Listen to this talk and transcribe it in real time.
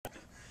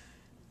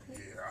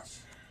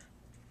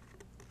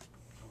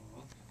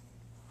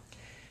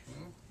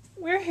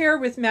We're here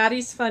with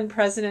Maddie's Fund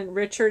President,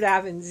 Richard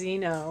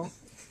Avaninzo,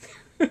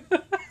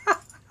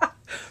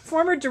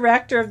 former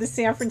director of the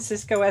San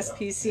Francisco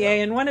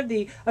SPCA and one of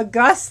the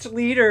august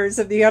leaders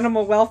of the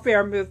animal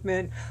welfare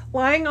movement,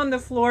 lying on the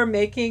floor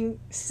making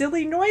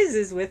silly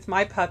noises with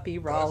my puppy,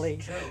 Rawley.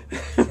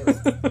 That's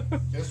true.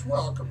 Just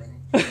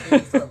welcoming.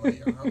 Being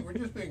friendly. We're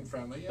just being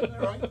friendly. Yeah,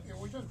 right? Yeah,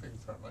 we're just being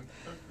friendly.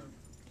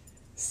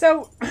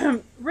 So,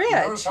 Rich. You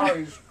notice how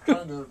he's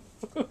trying to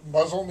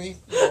muzzle me?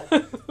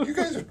 You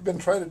guys have been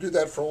trying to do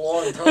that for a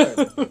long time.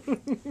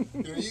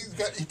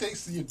 He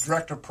takes the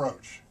direct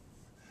approach.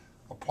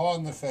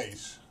 Upon the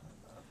face,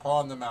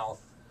 upon the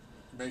mouth,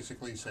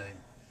 basically saying,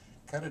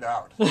 cut it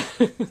out.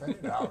 Cut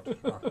it out.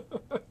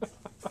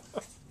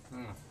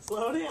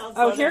 Slow down,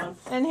 Oh, here,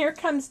 and here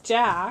comes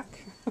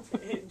Jack.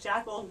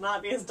 Jack will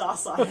not be as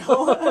docile.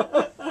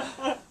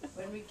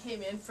 When we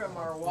came in from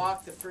our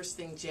walk, the first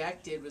thing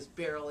Jack did was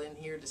barrel in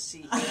here to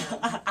see him.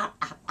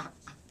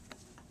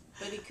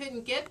 But he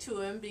couldn't get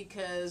to him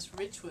because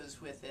Rich was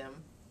with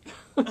him.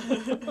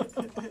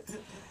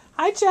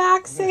 Hi,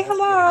 Jack. Say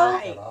hello.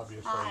 Hi.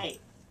 Hi.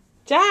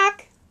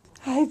 Jack.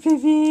 Hi,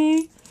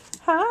 baby.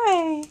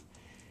 Hi.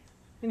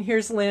 And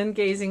here's Lynn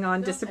gazing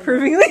on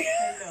disapprovingly.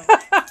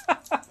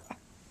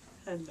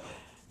 Hello.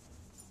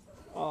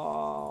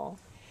 Oh.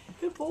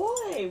 Good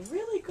boy.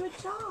 Really good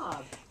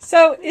job.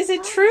 So, is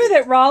it true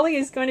that Rawley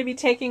is going to be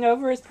taking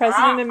over as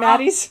president of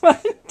Maddie's Fund?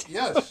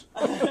 Yes.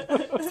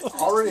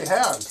 Already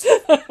has.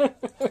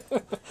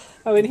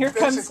 Oh, and here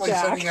comes Basically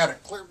Jack. sending out a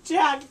clear...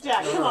 Jack,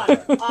 come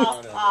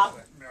on.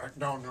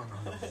 No.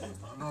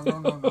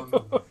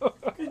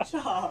 Good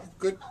job.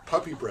 Good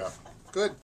puppy breath. Good.